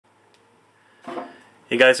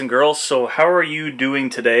Hey guys and girls, so how are you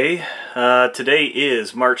doing today? Today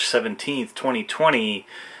is March 17th, 2020,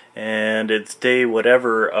 and it's day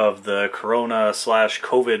whatever of the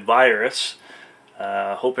Corona/COVID virus.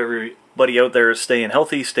 Hope everybody out there is staying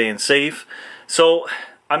healthy, staying safe. So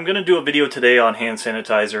I'm going to do a video today on hand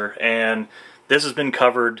sanitizer, and this has been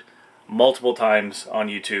covered multiple times on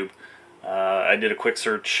YouTube. I did a quick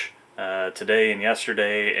search today and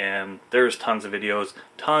yesterday, and there's tons of videos,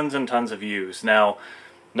 tons and tons of views. Now,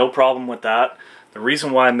 no problem with that. The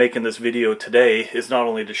reason why I'm making this video today is not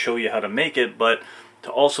only to show you how to make it, but to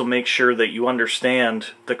also make sure that you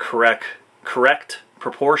understand the correct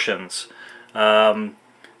proportions. So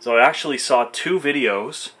I actually saw two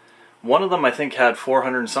videos. One of them I think had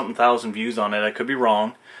 400 and something thousand views on it. I could be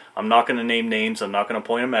wrong. I'm not going to name names. I'm not going to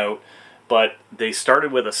point them out. But they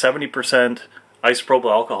started with a 70% isopropyl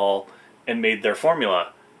alcohol and made their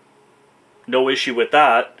formula. No issue with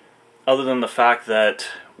that, other than the fact that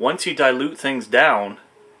once you dilute things down,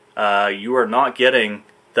 you are not getting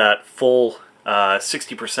that full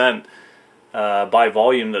 60% by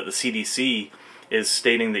volume that the CDC is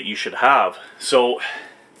stating that you should have. So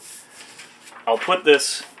I'll put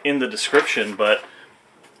this in the description, but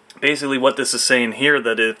basically what this is saying here,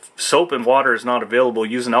 that if soap and water is not available,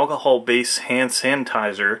 use an alcohol-based hand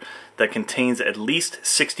sanitizer that contains at least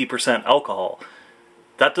 60% alcohol.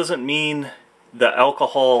 That doesn't mean the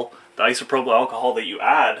alcohol, the isopropyl alcohol that you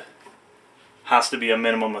add, has to be a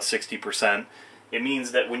minimum of 60%. It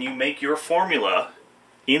means that when you make your formula,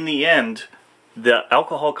 in the end, the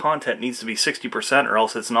alcohol content needs to be 60%, or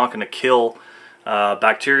else it's not going to kill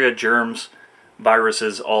bacteria, germs,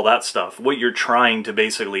 viruses, all that stuff, what you're trying to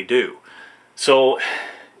basically do. So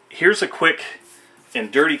here's a quick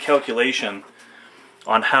and dirty calculation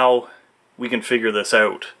on how we can figure this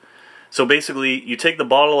out. So basically, you take the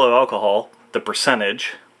bottle of alcohol, the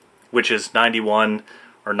percentage, which is 91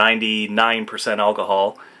 or 99%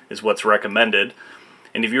 alcohol is what's recommended,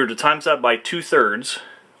 and if you were to times that by 2/3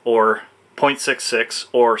 or 0.66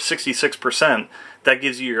 or 66%, that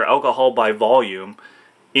gives you your alcohol by volume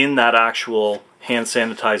in that actual hand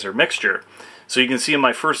sanitizer mixture. So you can see in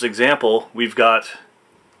my first example, we've got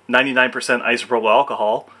 99% isopropyl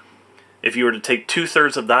alcohol. If you were to take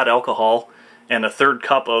 2/3 of that alcohol and a 1/3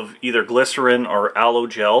 cup of either glycerin or aloe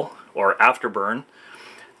gel or afterburn,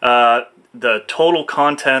 the total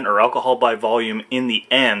content or alcohol by volume in the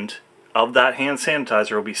end of that hand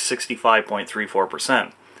sanitizer will be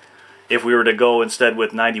 65.34%. If we were to go instead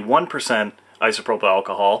with 91% isopropyl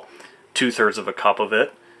alcohol, 2/3 of a cup of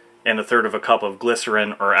it, and a 1/3 of a cup of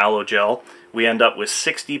glycerin or aloe gel, we end up with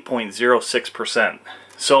 60.06%.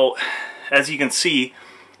 So, as you can see,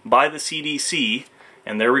 by the CDC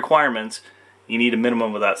and their requirements, you need a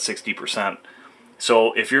minimum of that 60%.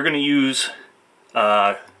 So if you're going to use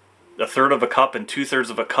a 1/3 of a cup and 2/3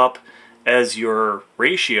 of a cup as your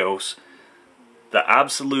ratios, the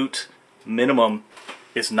absolute minimum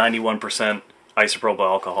is 91% isopropyl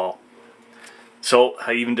alcohol. So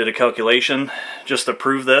I even did a calculation just to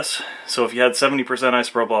prove this. So if you had 70%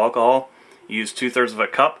 isopropyl alcohol, you use 2/3 of a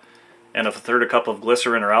cup and a 1/3 a cup of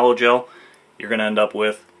glycerin or aloe gel, you're going to end up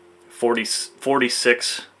with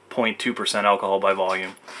 46.2% alcohol by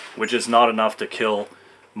volume, which is not enough to kill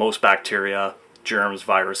most bacteria, germs,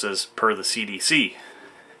 viruses per the CDC.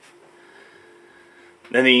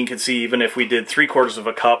 And then you can see, even if we did 3/4 of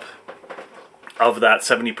a cup of that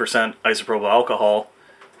 70% isopropyl alcohol,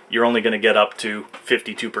 you're only going to get up to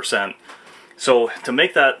 52%. So to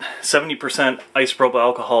make that 70% isopropyl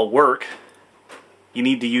alcohol work, you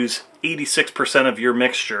need to use 86% of your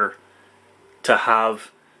mixture to have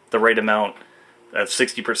the right amount of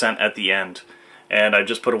 60% at the end. And I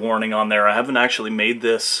just put a warning on there. I haven't actually made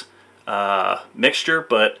this mixture,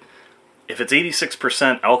 but if it's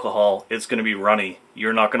 86% alcohol, it's going to be runny.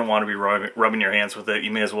 You're not going to want to be rubbing your hands with it.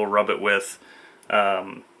 You may as well rub it with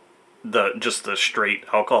just the straight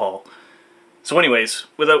alcohol. So anyways,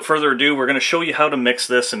 without further ado, we're going to show you how to mix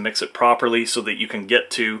this and mix it properly so that you can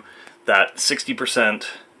get to that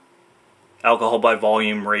 60% alcohol by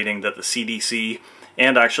volume rating that the CDC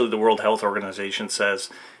and actually the World Health Organization says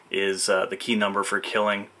is the key number for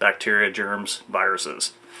killing bacteria, germs,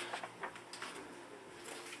 viruses.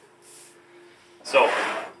 So,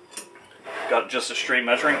 got just a straight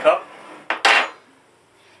measuring cup,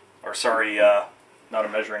 or sorry, not a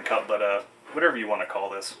measuring cup, but whatever you want to call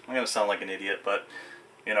this. I'm going to sound like an idiot, but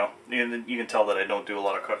you know, you can tell that I don't do a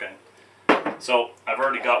lot of cooking. So I've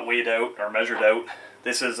already got weighed out or measured out.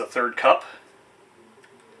 This is a 1/3 cup.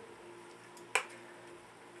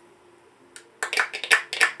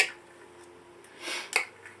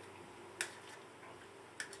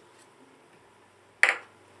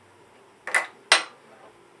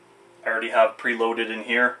 I already have preloaded in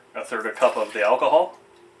here a third a cup of the alcohol.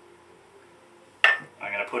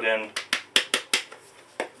 I'm going to put in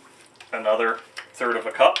another third of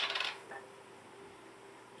a cup.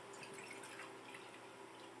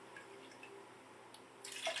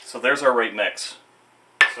 So there's our right mix.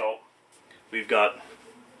 So we've got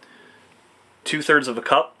 2/3 of a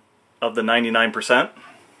cup of the 99%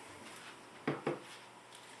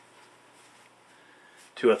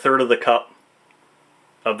 to 1/3 of the cup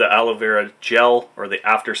of the aloe vera gel, or the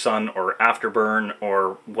after sun or afterburn,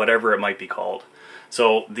 or whatever it might be called.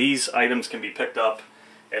 So these items can be picked up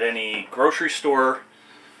at any grocery store,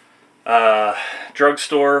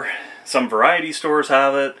 drugstore. Some variety stores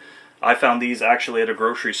have it. I found these actually at a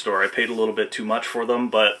grocery store. I paid a little bit too much for them,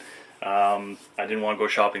 but I didn't want to go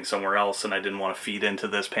shopping somewhere else, and I didn't want to feed into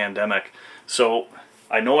this pandemic. So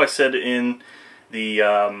I know I said in the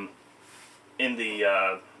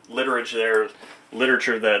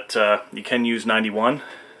literature that you can use 91.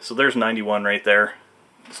 So there's 91 right there.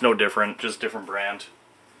 It's no different, just different brand.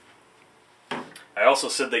 I also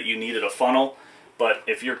said that you needed a funnel, but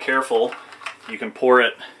if you're careful, you can pour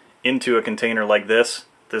it into a container like this.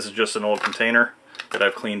 This is just an old container that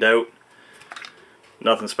I've cleaned out.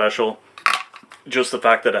 Nothing special. Just the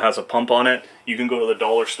fact that it has a pump on it. You can go to the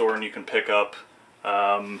dollar store and you can pick up,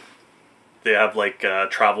 they have like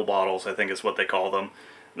travel bottles, I think is what they call them.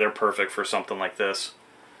 They're perfect for something like this.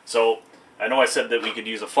 So I know I said that we could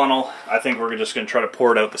use a funnel. I think we're just going to try to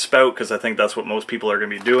pour it out the spout, because I think that's what most people are going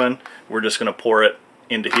to be doing. We're just going to pour it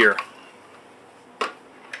into here.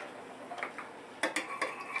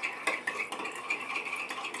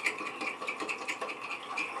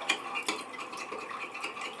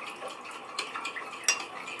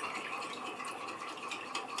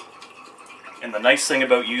 And the nice thing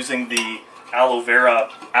about using the aloe vera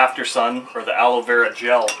after sun, or the aloe vera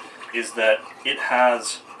gel, is that it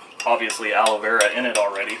has obviously aloe vera in it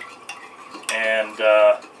already, and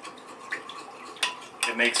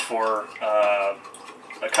it makes for a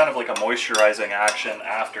kind of like a moisturizing action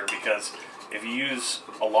after, because if you use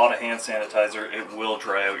a lot of hand sanitizer, it will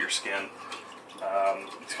dry out your skin.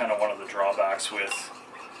 It's kind of one of the drawbacks with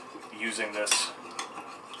using this.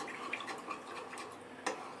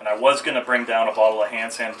 And I was going to bring down a bottle of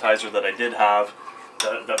hand sanitizer that I did have.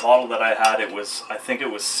 The bottle that I had, it was, I think it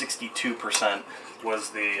was 62% was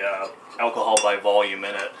the alcohol by volume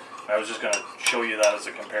in it. I was just going to show you that as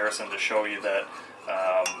a comparison, to show you that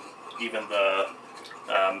even the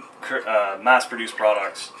mass-produced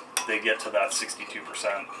products, they get to that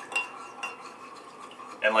 62%.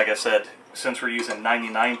 And like I said, since we're using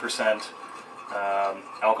 99%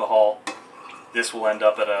 alcohol, this will end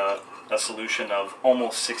up at a solution of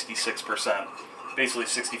almost 66%, basically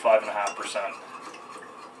 65.5%.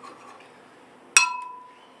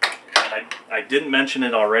 I didn't mention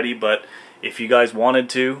it already, but if you guys wanted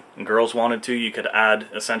to, and girls wanted to, you could add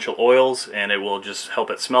essential oils, and it will just help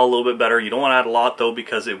it smell a little bit better. You don't want to add a lot though,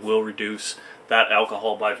 because it will reduce that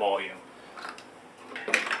alcohol by volume.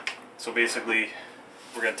 So basically,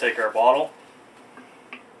 we're going to take our bottle,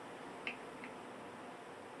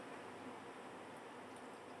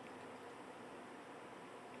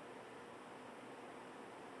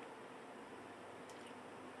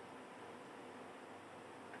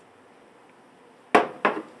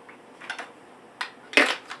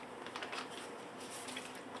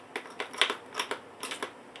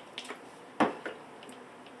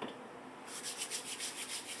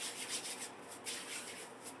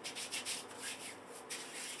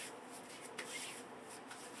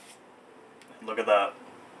 look at that.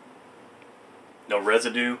 No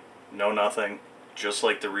residue, no nothing, just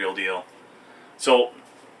like the real deal. So,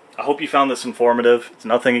 I hope you found this informative. It's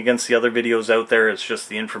nothing against the other videos out there, it's just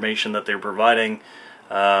the information that they're providing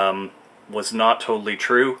was not totally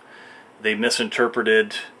true. They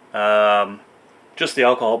misinterpreted just the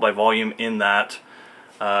alcohol by volume in that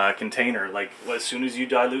container. Like, as soon as you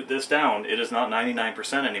dilute this down, it is not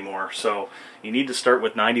 99% anymore. So you need to start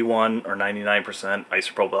with 91 or 99%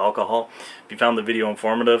 isopropyl alcohol. If you found the video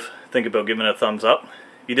informative, think about giving it a thumbs up.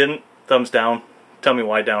 If you didn't, thumbs down. Tell me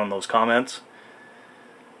why down in those comments.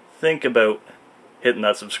 Think about hitting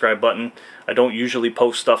that subscribe button. I don't usually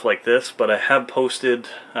post stuff like this, but I have posted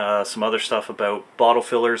some other stuff about bottle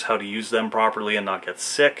fillers, how to use them properly and not get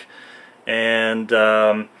sick. And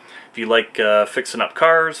if you like fixing up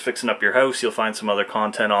cars, fixing up your house, you'll find some other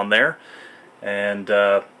content on there. And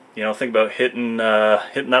you know, think about hitting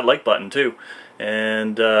that like button too.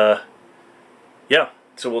 And yeah,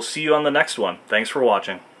 so we'll see you on the next one. Thanks for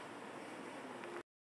watching.